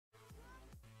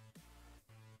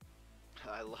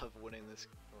I love winning this.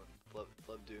 Love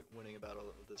winning a battle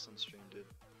of this on stream, dude.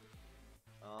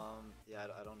 Yeah,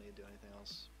 I don't need to do anything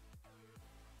else.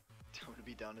 I'm gonna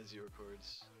be down to 0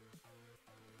 chords.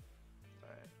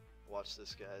 Alright, watch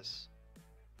this, guys.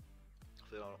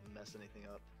 Hopefully I don't mess anything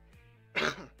up.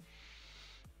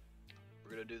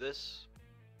 We're gonna do this.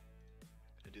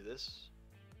 Gonna do this.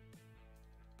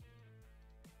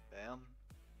 Bam.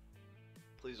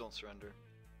 Please don't surrender.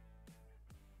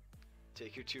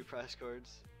 Take your 2 prize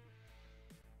cards.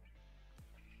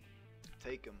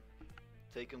 Take them.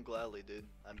 Take them gladly, dude.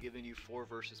 I'm giving you 4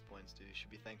 versus points, dude. You should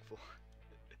be thankful.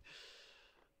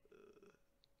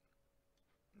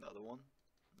 Another one.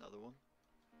 Another one.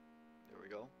 There we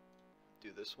go.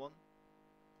 Do this one.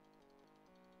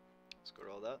 Let's go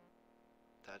to all that.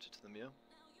 Attach it to the Mew.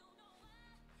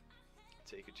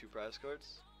 Take your 2 prize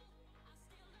cards.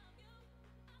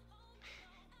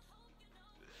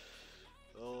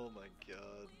 Oh my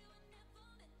god.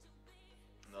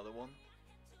 Another one.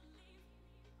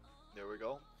 There we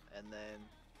go. And then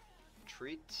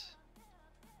treat.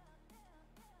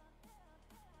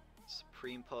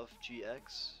 Supreme Puff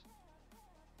GX.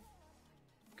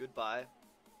 Goodbye.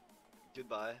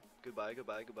 Goodbye. Goodbye,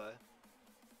 goodbye, goodbye.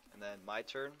 And then my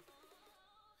turn.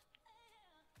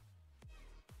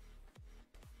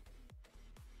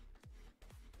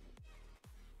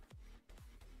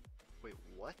 Wait,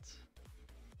 what?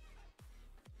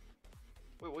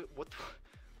 Wait,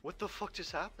 what the fuck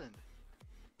just happened?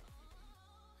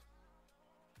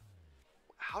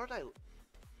 How did I...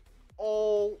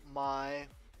 Oh my...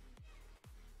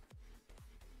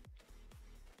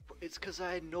 It's cause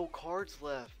I had no cards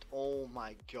left. Oh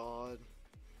my god.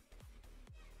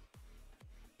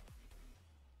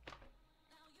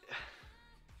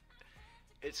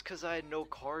 It's cause I had no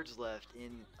cards left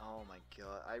in... Oh my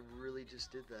god, I really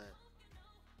just did that.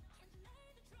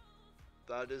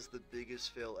 That is the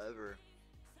biggest fail ever.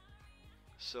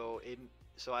 So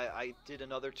I did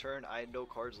another turn, I had no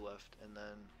cards left, and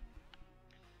then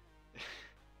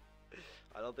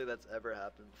I don't think that's ever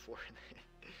happened before in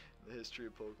the history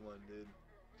of Pokemon, dude.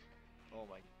 Oh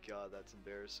my god, that's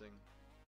embarrassing.